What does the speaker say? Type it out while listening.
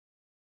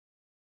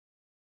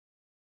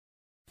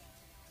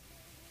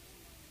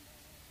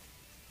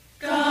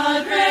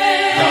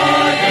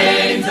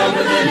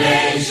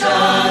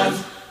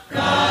nations,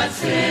 God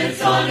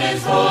sits on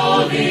his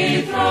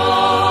holy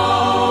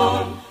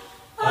throne.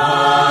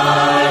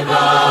 Our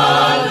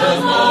God,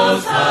 the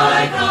Most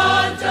High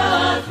God,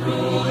 doth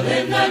rule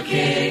in the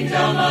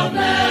kingdom of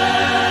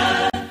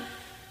man.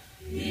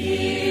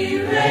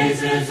 He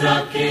raises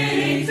up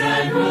kings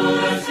and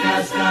rulers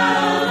cast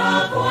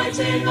down,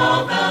 appointing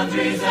all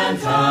boundaries and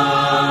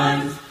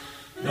times.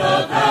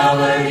 The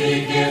power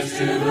he gives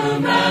to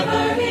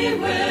whomever he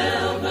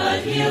will,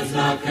 but yields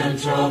not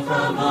control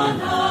from on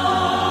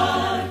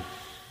high.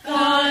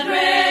 God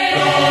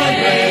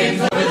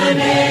reigns over the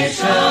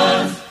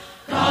nations.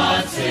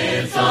 God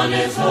sits on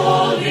his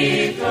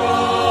holy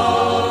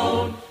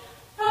throne.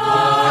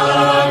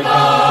 Our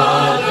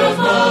God,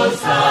 the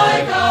Most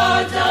High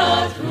God,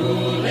 doth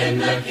rule in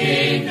the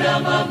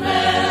kingdom of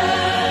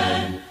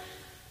man.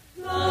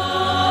 The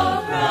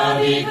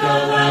proud he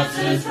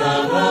collapses, the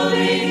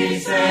holy he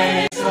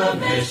saves,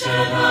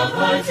 submission of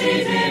hearts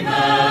he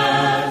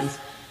demands.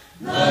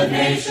 The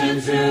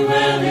nations who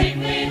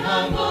willingly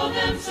humble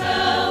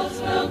themselves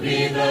will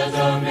be the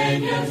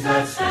dominions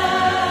that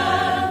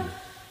stand.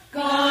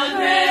 God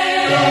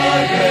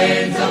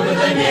reigns over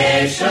the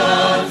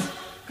nations.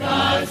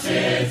 God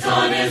sits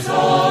on his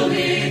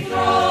holy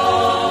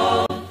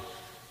throne.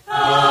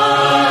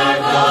 Our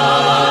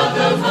God,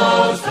 the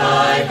Most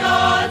High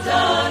God,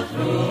 doth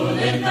rule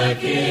in the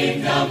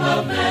kingdom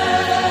of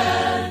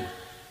man.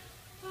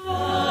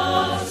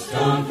 A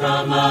stone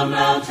from a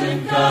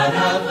mountain cut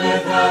out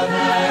without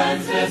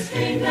hands, his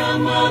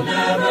kingdom will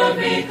never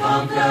be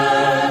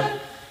conquered.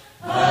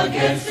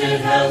 Against it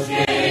hell's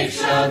gate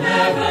shall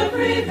never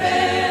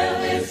prevail,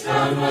 his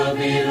throne will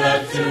be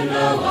left to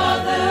no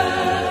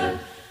other.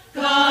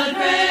 God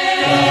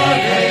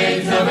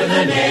reigns over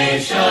the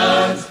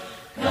nations.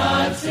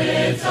 God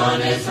sits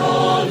on his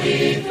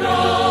holy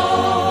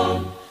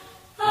throne.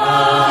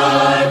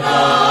 Our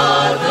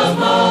God, the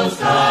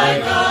Most High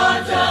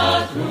God,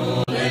 doth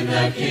rule in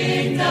the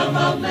kingdom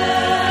of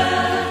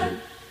man.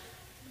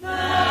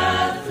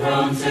 That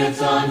throne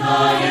sits on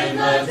high in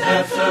the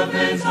depths of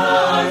men's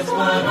hearts,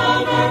 won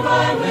over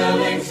by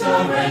willing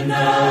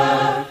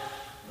surrender.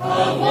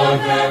 A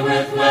warfare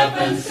with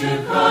weapons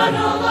to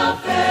carnal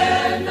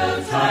affair,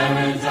 no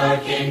tyrant our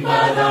king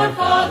but our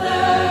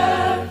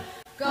Father.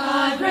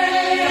 God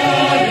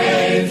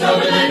reigns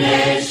over the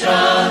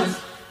nations.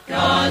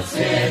 God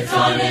sits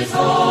on his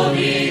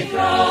holy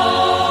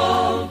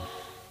throne.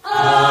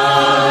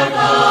 Our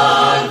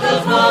God,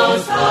 the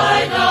Most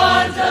High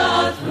God,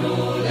 doth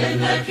rule in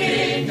the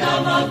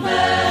kingdom of man.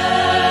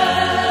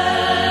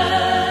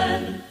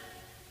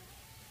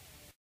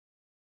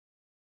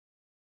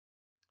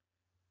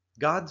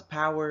 God's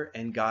power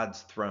and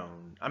God's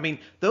throne. I mean,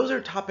 those are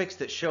topics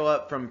that show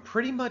up from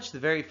pretty much the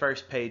very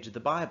first page of the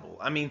Bible.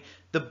 I mean,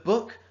 the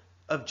book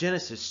of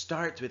Genesis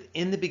starts with,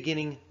 in the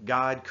beginning,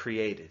 God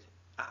created.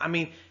 I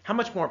mean, how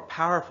much more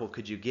powerful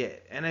could you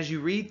get? And as you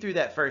read through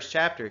that first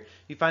chapter,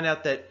 you find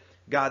out that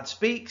God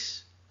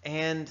speaks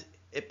and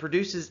it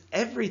produces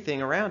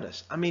everything around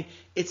us. I mean,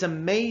 it's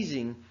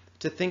amazing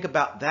to think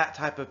about that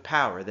type of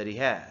power that he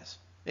has.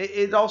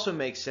 It also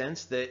makes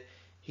sense that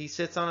he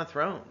sits on a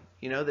throne,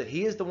 you know, that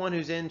he is the one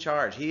who's in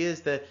charge. He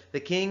is the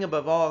king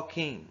above all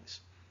kings.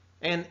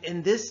 And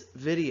in this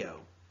video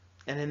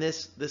and in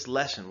this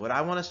lesson, what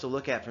I want us to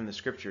look at from the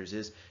scriptures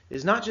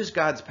is not just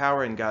God's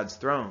power and God's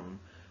throne,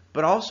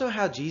 but also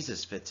how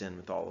Jesus fits in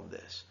with all of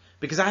this.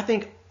 Because I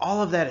think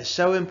all of that is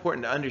so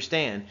important to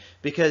understand,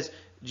 because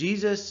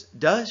Jesus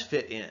does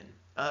fit in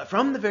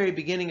from the very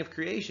beginning of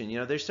creation. You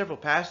know, there's several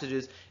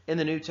passages in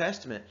the New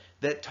Testament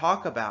that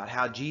talk about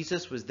how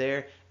Jesus was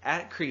there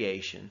at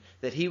creation,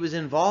 that he was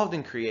involved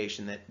in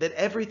creation, that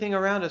everything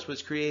around us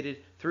was created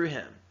through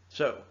him.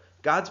 So,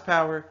 God's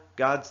power,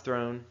 God's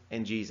throne,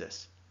 and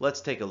Jesus.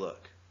 Let's take a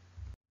look.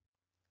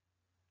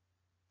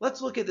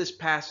 Let's look at this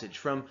passage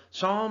from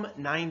Psalm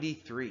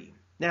 93.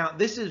 Now,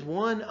 this is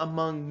one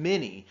among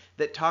many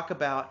that talk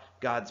about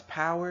God's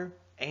power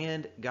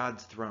and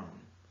God's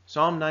throne.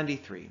 Psalm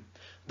 93.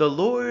 The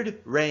Lord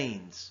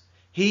reigns.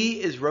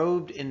 He is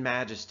robed in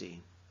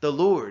majesty. The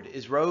Lord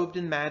is robed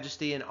in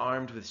majesty and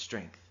armed with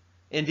strength.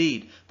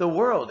 Indeed, the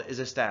world is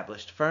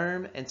established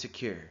firm and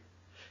secure.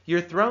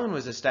 Your throne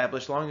was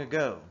established long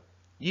ago.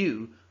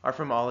 You are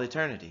from all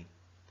eternity.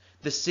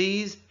 The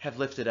seas have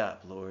lifted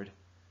up, Lord.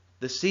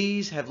 The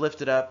seas have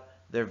lifted up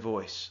their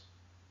voice.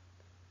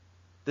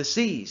 The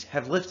seas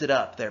have lifted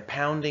up their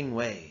pounding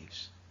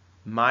waves.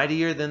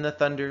 Mightier than the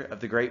thunder of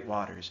the great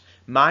waters,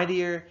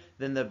 mightier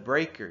than the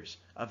breakers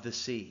of the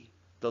sea.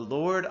 The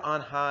Lord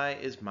on high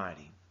is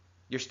mighty.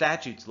 Your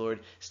statutes, Lord,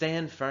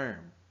 stand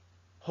firm.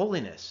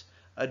 Holiness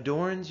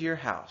adorns your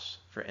house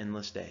for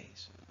endless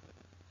days.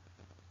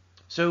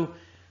 So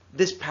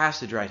this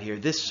passage right here,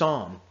 this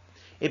psalm,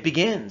 it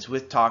begins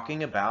with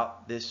talking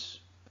about this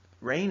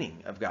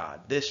reigning of God,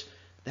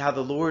 how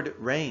the Lord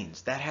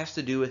reigns. That has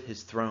to do with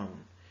his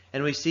throne.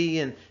 And we see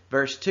in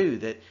verse 2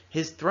 that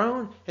his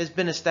throne has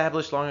been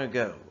established long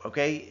ago.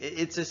 Okay,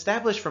 it's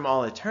established from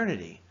all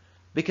eternity.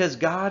 Because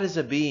God is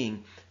a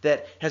being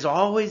that has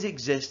always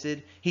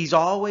existed. He's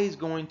always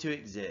going to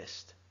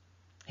exist.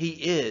 He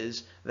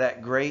is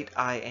that great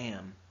I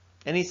am.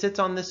 And he sits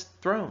on this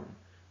throne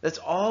that's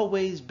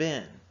always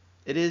been.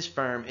 It is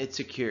firm. It's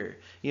secure.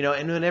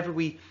 And whenever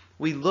we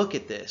look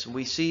at this,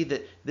 we see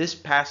that this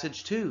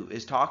passage too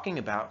is talking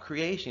about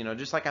creation.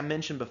 Just like I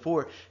mentioned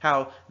before,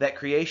 how that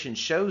creation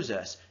shows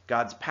us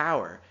God's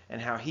power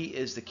and how he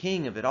is the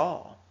king of it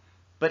all.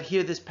 But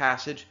here this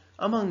passage,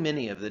 among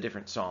many of the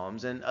different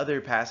Psalms and other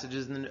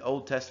passages in the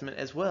Old Testament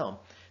as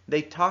well,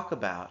 they talk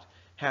about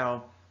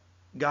how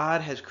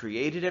God has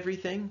created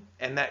everything,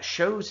 and that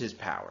shows his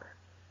power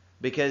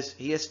because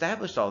he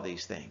established all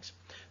these things.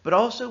 But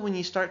also when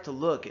you start to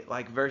look at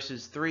like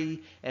verses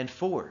 3 and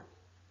 4,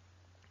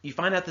 you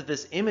find out that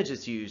this image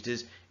that's used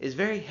is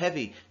very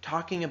heavy,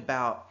 talking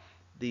about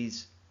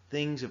these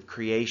things of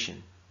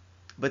creation.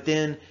 But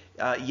then,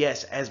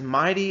 yes, as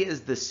mighty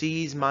as the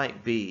seas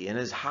might be, and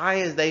as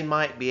high as they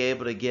might be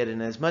able to get,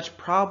 and as much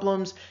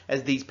problems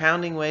as these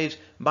pounding waves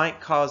might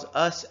cause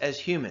us as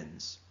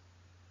humans,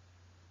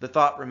 the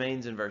thought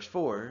remains in verse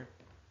 4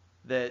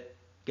 that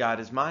God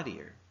is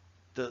mightier.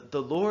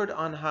 The Lord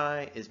on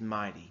high is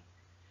mighty.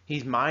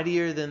 He's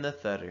mightier than the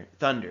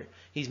thunder.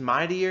 He's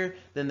mightier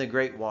than the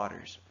great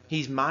waters.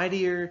 He's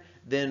mightier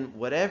than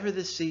whatever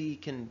the sea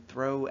can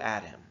throw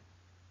at him.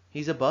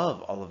 He's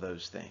above all of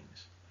those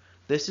things.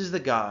 This is the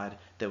God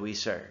that we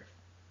serve.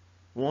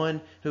 One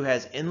who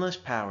has endless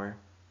power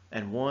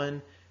and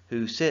one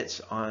who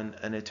sits on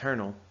an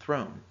eternal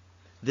throne.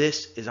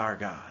 This is our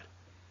God.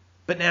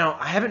 But now,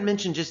 I haven't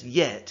mentioned just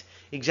yet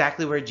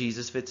exactly where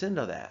Jesus fits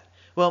into that.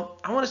 Well,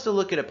 I want us to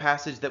look at a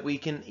passage that we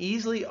can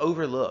easily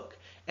overlook.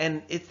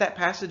 And it's that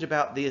passage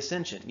about the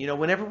ascension.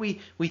 Whenever we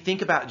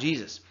think about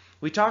Jesus,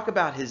 we talk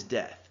about his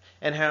death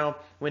and how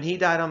when he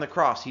died on the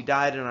cross, he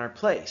died in our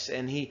place.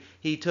 And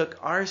he took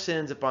our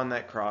sins upon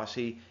that cross.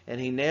 He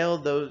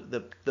nailed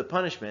the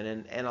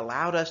punishment and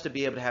allowed us to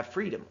be able to have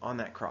freedom on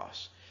that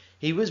cross.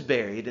 He was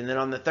buried, and then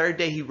on the third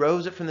day he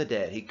rose up from the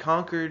dead. He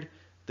conquered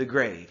the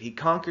grave. He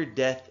conquered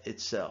death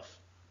itself.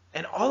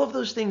 And all of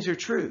those things are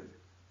true.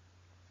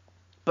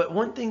 But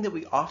one thing that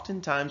we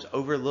oftentimes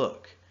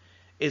overlook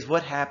is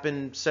what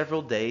happened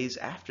several days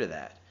after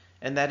that.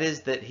 And that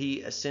is that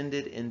he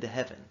ascended into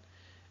heaven.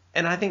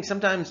 And I think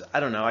sometimes, I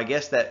don't know, I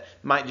guess that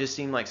might just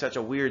seem like such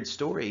a weird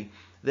story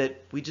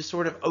that we just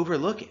sort of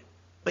overlook it.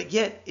 But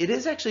yet, it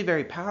is actually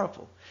very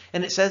powerful.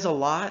 And it says a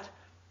lot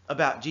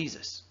about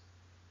Jesus.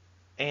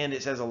 And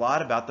it says a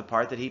lot about the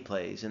part that he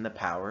plays in the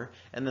power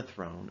and the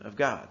throne of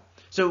God.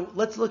 So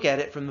let's look at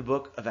it from the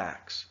book of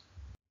Acts.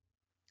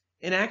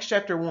 In Acts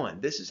chapter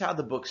 1, this is how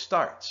the book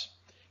starts.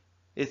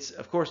 It's,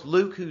 of course,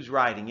 Luke who's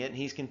writing it, and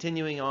he's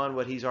continuing on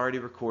what he's already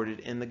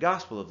recorded in the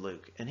Gospel of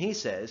Luke. And he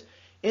says,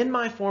 "In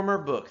my former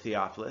book,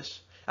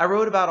 Theophilus, I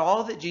wrote about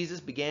all that Jesus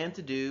began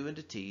to do and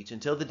to teach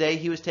until the day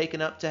he was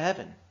taken up to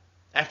heaven,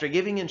 after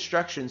giving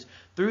instructions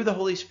through the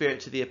Holy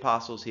Spirit to the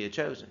apostles he had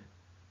chosen.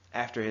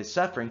 After his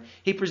suffering,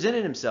 he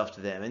presented himself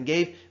to them and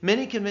gave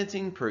many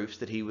convincing proofs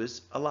that he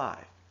was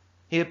alive.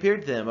 He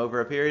appeared to them over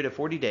a period of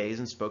 40 days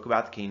and spoke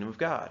about the kingdom of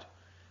God.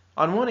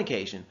 On one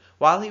occasion,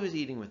 while he was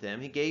eating with them,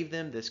 he gave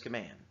them this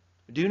command: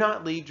 'Do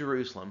not leave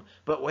Jerusalem,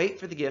 but wait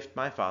for the gift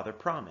my Father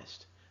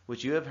promised,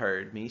 which you have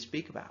heard me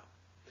speak about.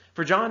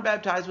 For John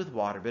baptized with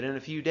water, but in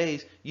a few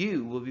days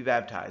you will be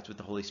baptized with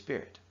the Holy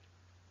Spirit.'"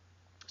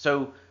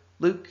 So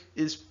Luke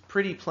is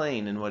pretty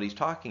plain in what he's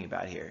talking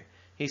about here.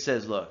 He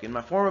says, look, in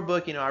my former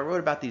book, I wrote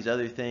about these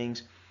other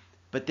things,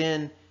 but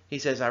then he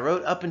says, I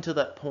wrote up until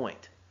that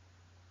point,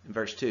 in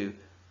verse 2,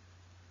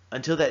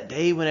 until that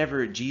day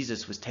whenever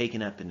Jesus was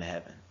taken up into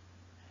heaven.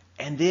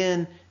 And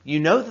then you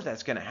know that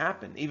that's going to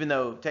happen, even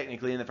though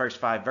technically in the first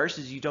 5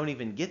 verses you don't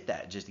even get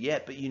that just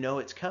yet, but you know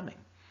it's coming.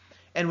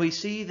 And we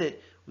see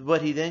that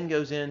what he then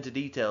goes into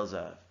details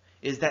of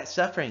is that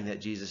suffering that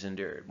Jesus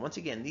endured. Once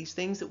again, these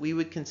things that we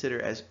would consider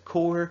as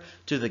core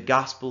to the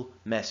gospel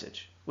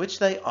message, which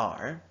they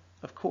are,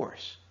 of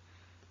course.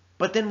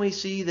 But then we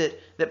see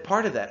that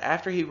part of that,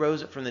 after he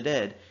rose up from the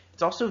dead,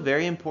 it's also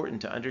very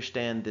important to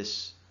understand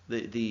this,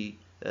 the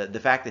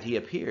fact that he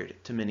appeared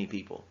to many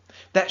people.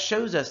 That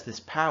shows us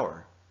this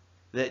power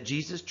that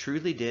Jesus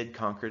truly did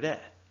conquer death.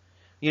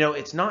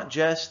 It's not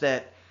just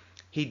that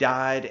he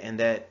died and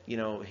that,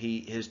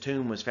 his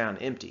tomb was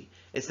found empty.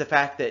 It's the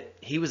fact that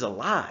he was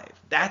alive.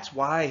 That's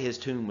why his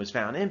tomb was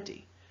found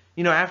empty.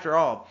 After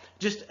all,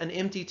 just an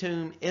empty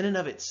tomb in and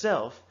of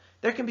itself,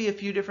 there can be a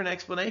few different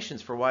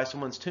explanations for why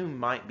someone's tomb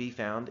might be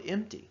found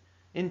empty.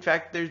 In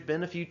fact, there's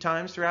been a few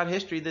times throughout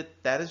history that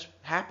has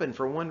happened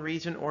for one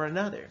reason or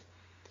another.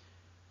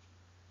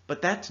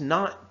 But that's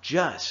not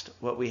just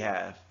what we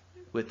have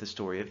with the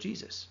story of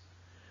Jesus.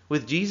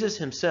 With Jesus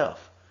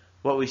himself,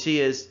 what we see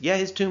is,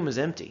 his tomb was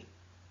empty.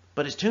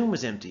 But his tomb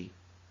was empty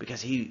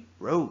because he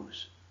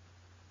rose.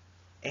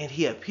 And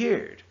he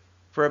appeared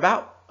for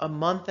about a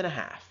month and a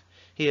half.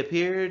 He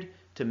appeared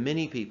to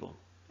many people.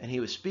 And he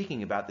was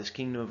speaking about this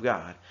kingdom of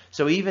God.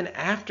 So even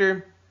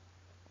after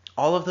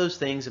all of those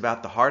things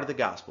about the heart of the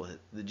gospel,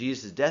 the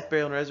Jesus' death,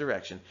 burial, and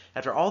resurrection,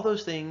 after all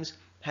those things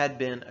had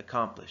been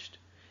accomplished.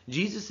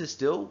 Jesus is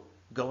still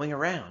going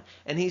around,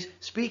 and he's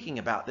speaking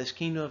about this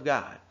kingdom of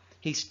God.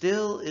 He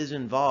still is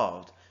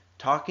involved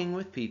talking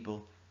with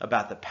people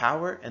about the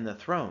power and the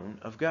throne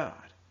of God.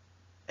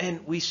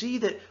 And we see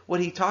that what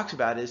he talks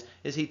about is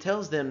he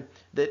tells them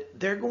that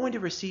they're going to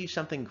receive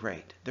something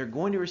great. They're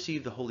going to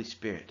receive the Holy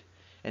Spirit.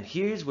 And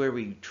here's where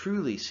we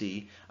truly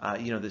see,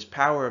 this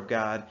power of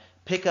God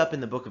pick up in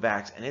the book of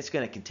Acts, and it's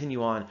going to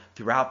continue on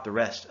throughout the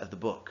rest of the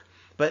book.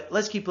 But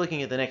let's keep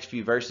looking at the next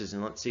few verses,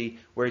 and let's see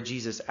where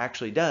Jesus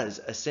actually does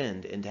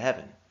ascend into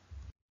heaven.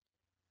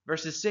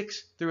 Verses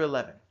 6 through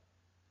 11.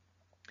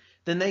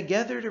 Then they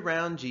gathered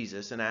around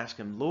Jesus and asked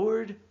him,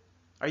 Lord,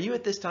 are you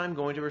at this time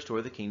going to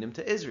restore the kingdom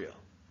to Israel?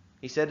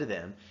 He said to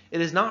them,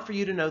 It is not for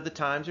you to know the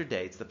times or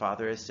dates the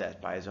Father has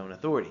set by his own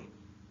authority,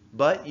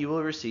 but you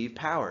will receive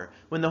power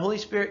when the Holy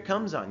Spirit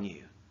comes on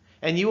you.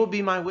 And you will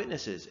be my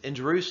witnesses in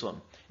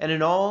Jerusalem and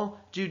in all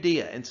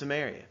Judea and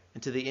Samaria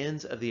and to the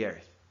ends of the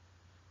earth.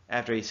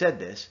 After he said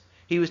this,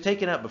 he was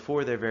taken up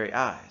before their very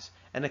eyes,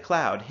 and a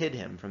cloud hid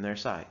him from their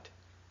sight.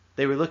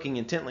 They were looking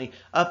intently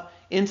up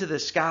into the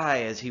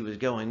sky as he was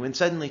going, when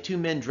suddenly 2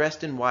 men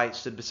dressed in white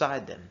stood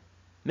beside them.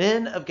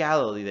 Men of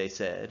Galilee, they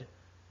said,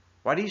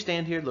 why do you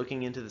stand here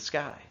looking into the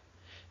sky?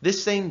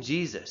 This same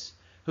Jesus,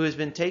 who has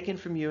been taken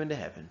from you into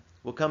heaven,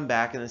 will come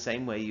back in the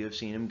same way you have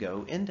seen him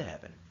go into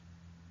heaven.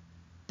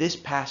 This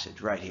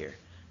passage right here,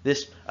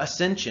 this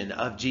ascension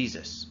of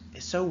Jesus,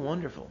 is so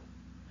wonderful.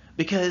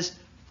 Because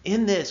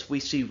in this we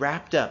see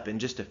wrapped up in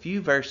just a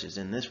few verses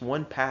in this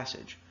one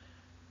passage,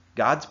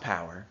 God's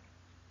power,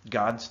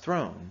 God's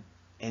throne,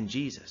 and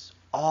Jesus,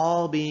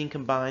 all being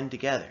combined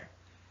together.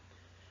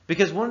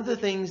 Because one of the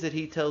things that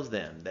he tells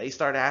them, they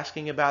start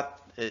asking about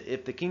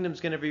if the kingdom's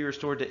going to be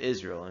restored to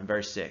Israel in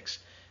verse 6.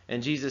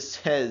 And Jesus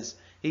says,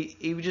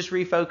 he just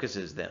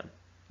refocuses them.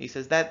 He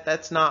says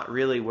that's not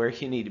really where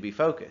you need to be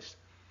focused.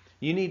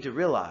 You need to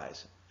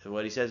realize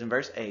what he says in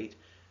verse 8,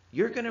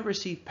 you're going to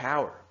receive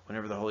power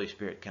whenever the Holy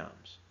Spirit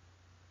comes.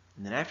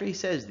 And then after he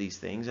says these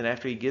things, and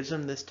after he gives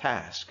them this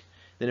task,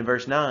 then in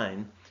verse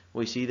 9,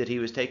 we see that he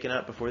was taken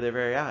up before their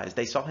very eyes.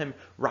 They saw him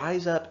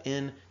rise up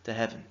into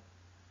heaven.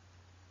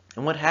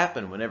 And what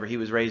happened whenever he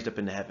was raised up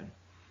into heaven?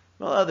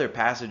 Well, other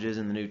passages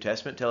in the New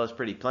Testament tell us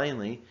pretty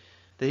plainly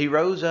that he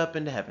rose up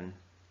into heaven,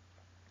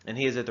 and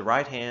he is at the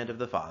right hand of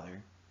the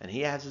Father, and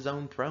he has his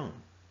own throne.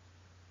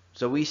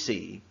 So we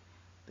see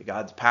that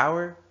God's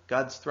power,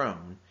 God's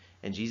throne,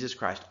 and Jesus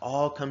Christ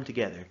all come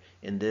together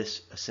in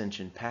this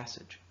ascension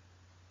passage.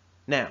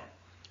 Now,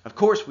 of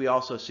course, we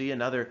also see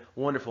another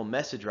wonderful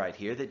message right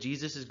here that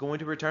Jesus is going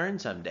to return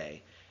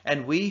someday.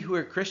 And we who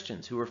are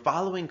Christians, who are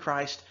following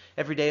Christ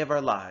every day of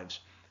our lives,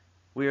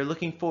 we are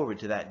looking forward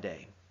to that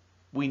day.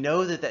 We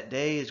know that that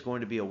day is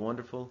going to be a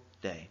wonderful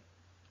day.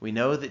 We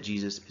know that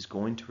Jesus is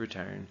going to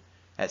return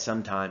at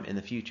some time in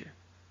the future.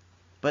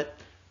 But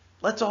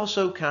let's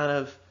also kind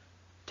of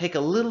take a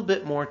little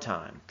bit more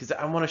time, because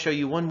I want to show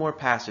you one more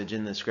passage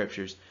in the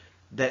scriptures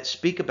that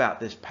speak about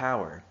this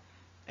power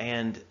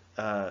and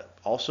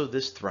also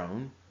this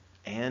throne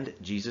and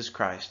Jesus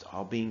Christ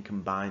all being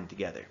combined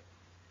together.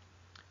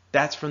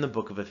 That's from the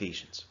book of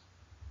Ephesians.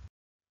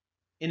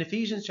 In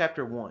Ephesians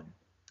chapter 1,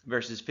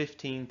 verses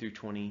 15 through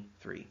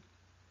 23.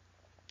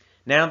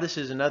 Now this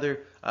is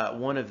another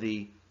one of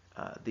the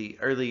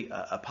early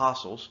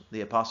apostles,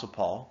 the Apostle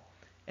Paul.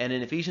 And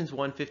in Ephesians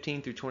 1,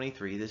 15 through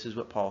 23, this is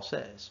what Paul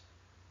says.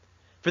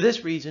 For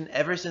this reason,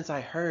 ever since I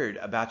heard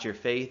about your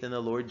faith in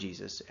the Lord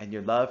Jesus and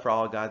your love for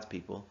all God's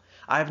people,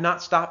 I have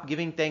not stopped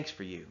giving thanks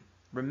for you,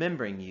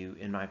 remembering you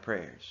in my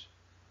prayers.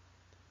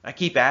 I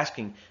keep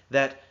asking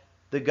that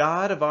the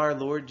God of our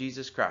Lord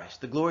Jesus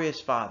Christ, the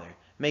glorious Father,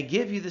 may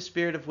give you the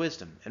spirit of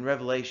wisdom and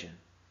revelation,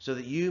 so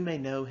that you may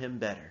know him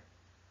better.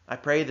 I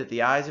pray that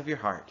the eyes of your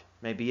heart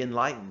may be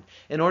enlightened,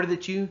 in order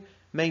that you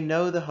may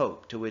know the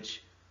hope to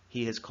which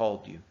he has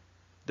called you,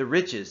 the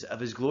riches of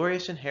his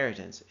glorious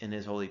inheritance in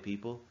his holy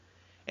people,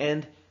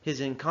 and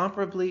his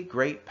incomparably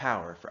great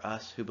power for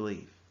us who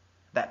believe.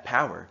 That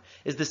power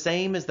is the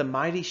same as the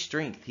mighty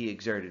strength he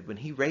exerted when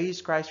he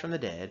raised Christ from the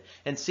dead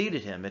and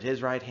seated him at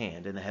his right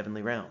hand in the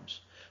heavenly realms,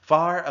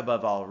 far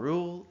above all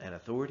rule and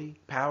authority,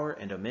 power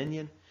and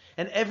dominion,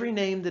 and every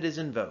name that is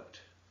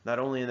invoked, not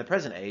only in the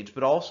present age,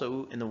 but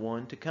also in the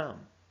one to come.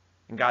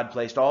 And God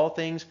placed all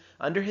things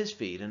under his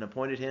feet and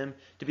appointed him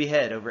to be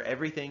head over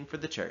everything for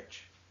the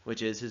church,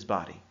 which is his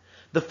body,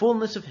 the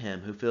fullness of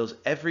him who fills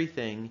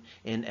everything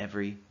in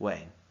every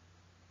way.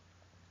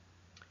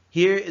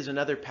 Here is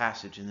another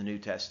passage in the New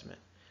Testament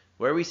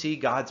where we see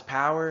God's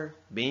power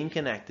being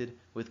connected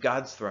with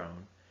God's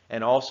throne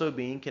and also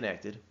being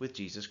connected with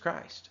Jesus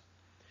Christ.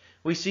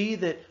 We see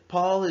that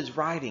Paul is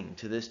writing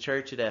to this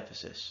church at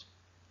Ephesus,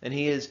 and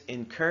he is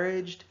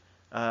encouraged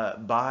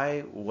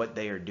by what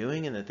they are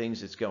doing and the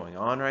things that's going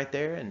on right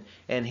there.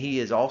 And he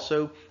is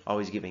also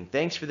always giving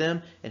thanks for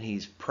them, and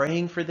he's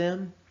praying for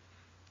them.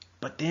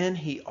 But then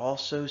he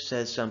also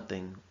says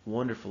something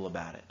wonderful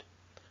about it.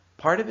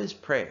 Part of his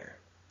prayer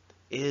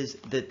is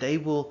that they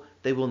will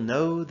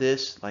know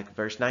this, like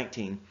verse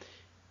 19,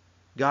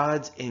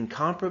 God's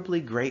incomparably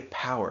great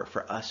power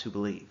for us who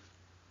believe.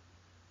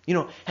 You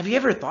know, have you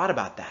ever thought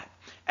about that?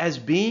 As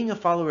being a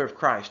follower of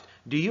Christ,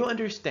 do you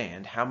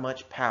understand how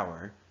much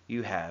power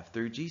you have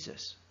through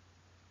Jesus?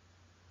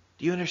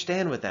 Do you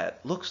understand what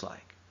that looks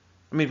like?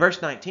 I mean,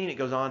 verse 19, it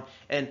goes on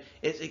and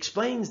it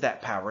explains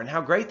that power and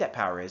how great that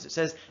power is. It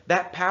says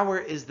that power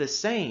is the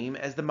same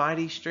as the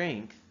mighty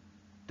strength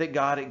that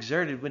God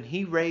exerted when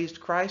he raised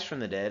Christ from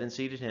the dead and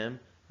seated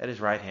him at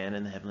his right hand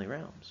in the heavenly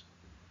realms.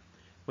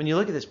 When you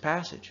look at this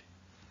passage,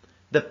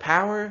 the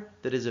power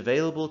that is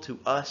available to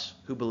us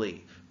who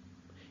believe,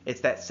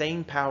 it's that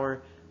same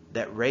power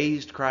that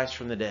raised Christ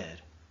from the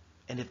dead.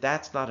 And if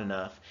that's not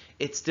enough,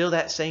 it's still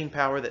that same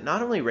power that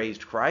not only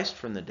raised Christ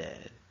from the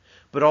dead,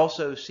 but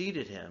also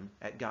seated him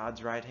at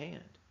God's right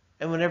hand.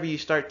 And whenever you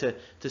start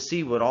to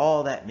see what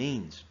all that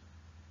means,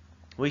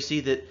 we see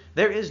that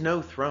there is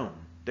no throne,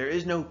 there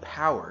is no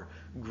power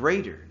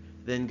greater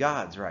than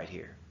God's right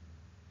here.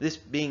 This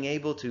being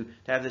able to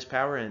have this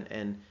power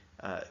and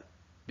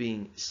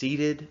being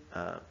seated,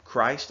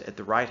 Christ at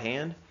the right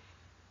hand,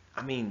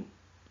 I mean,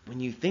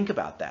 when you think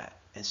about that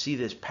and see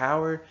this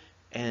power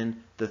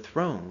and the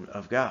throne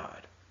of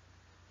God,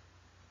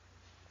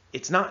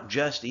 it's not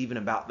just even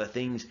about the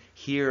things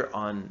here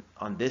on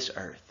this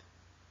earth.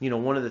 You know,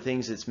 one of the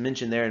things that's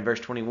mentioned there in verse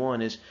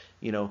 21 is,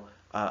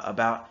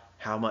 about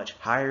how much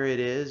higher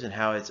it is and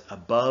how it's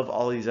above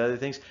all these other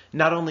things.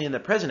 Not only in the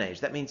present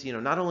age, that means,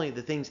 not only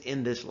the things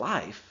in this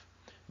life,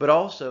 but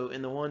also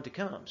in the one to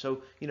come.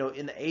 So,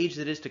 in the age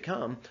that is to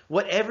come,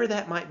 whatever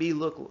that might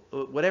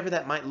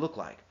look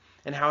like,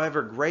 and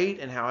however great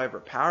and however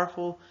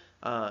powerful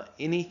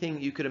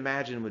anything you could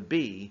imagine would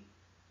be,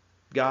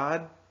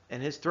 God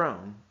and his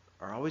throne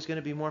are always going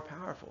to be more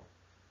powerful.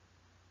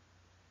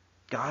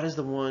 God is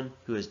the one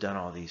who has done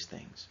all these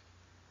things.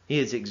 He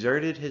has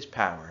exerted his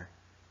power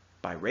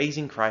by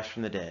raising Christ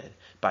from the dead,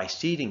 by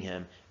seating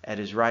him at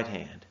his right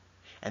hand.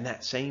 And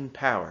that same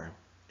power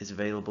is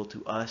available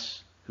to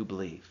us who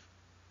believe.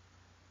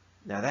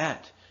 Now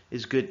that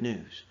is good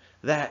news.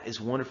 That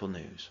is wonderful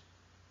news.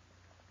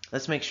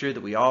 Let's make sure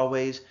that we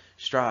always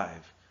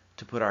strive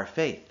to put our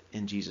faith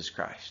in Jesus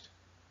Christ,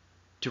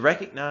 to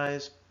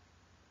recognize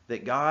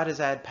that God has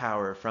had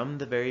power from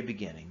the very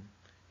beginning,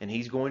 and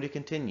he's going to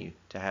continue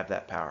to have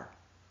that power.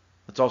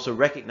 Let's also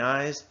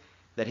recognize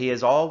that he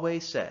has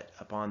always sat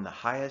upon the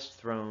highest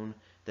throne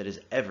that is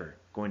ever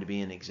going to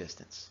be in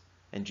existence,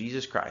 and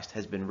Jesus Christ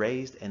has been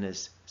raised and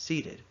is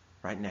seated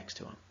right next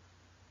to him.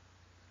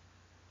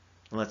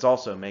 And let's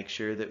also make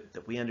sure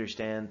that we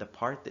understand the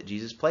part that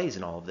Jesus plays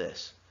in all of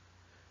this.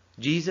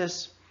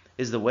 Jesus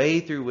is the way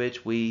through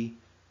which we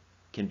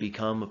can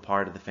become a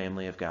part of the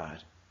family of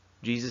God.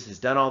 Jesus has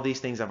done all these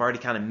things. I've already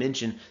kind of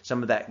mentioned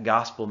some of that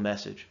gospel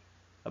message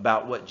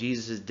about what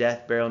Jesus'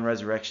 death, burial, and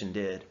resurrection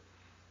did.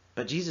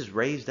 But Jesus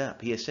raised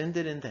up. He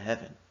ascended into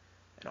heaven.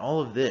 And all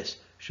of this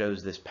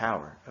shows this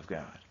power of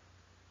God.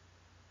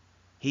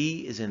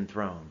 He is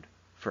enthroned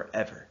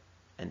forever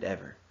and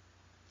ever.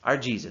 Our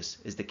Jesus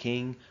is the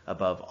King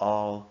above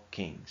all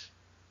kings.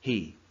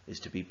 He is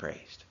to be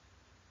praised.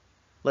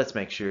 Let's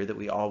make sure that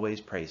we always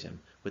praise him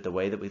with the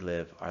way that we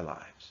live our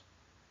lives.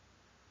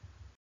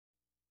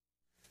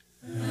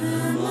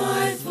 Am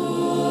I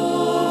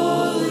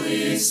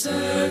fully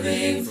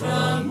serving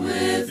from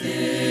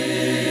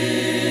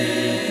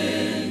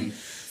within?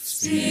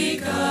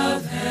 Speak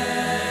of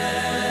heaven,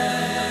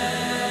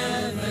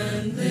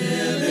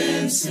 live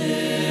in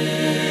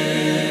sin.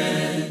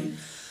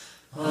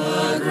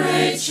 A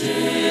great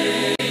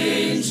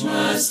change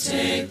must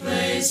take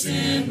place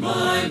in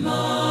my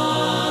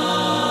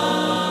mind.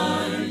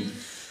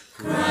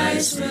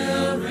 Christ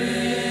will reign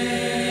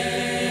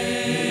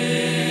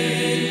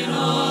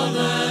all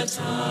the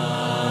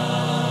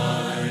time.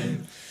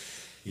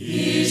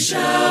 He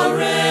shall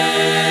reign,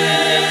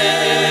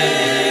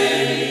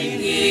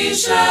 he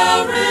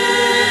shall reign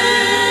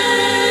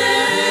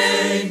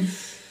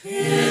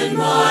in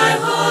my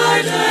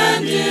heart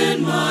and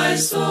in my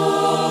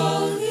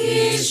soul.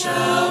 He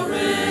shall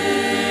reign,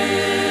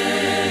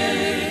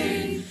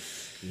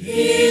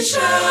 he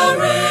shall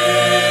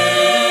reign.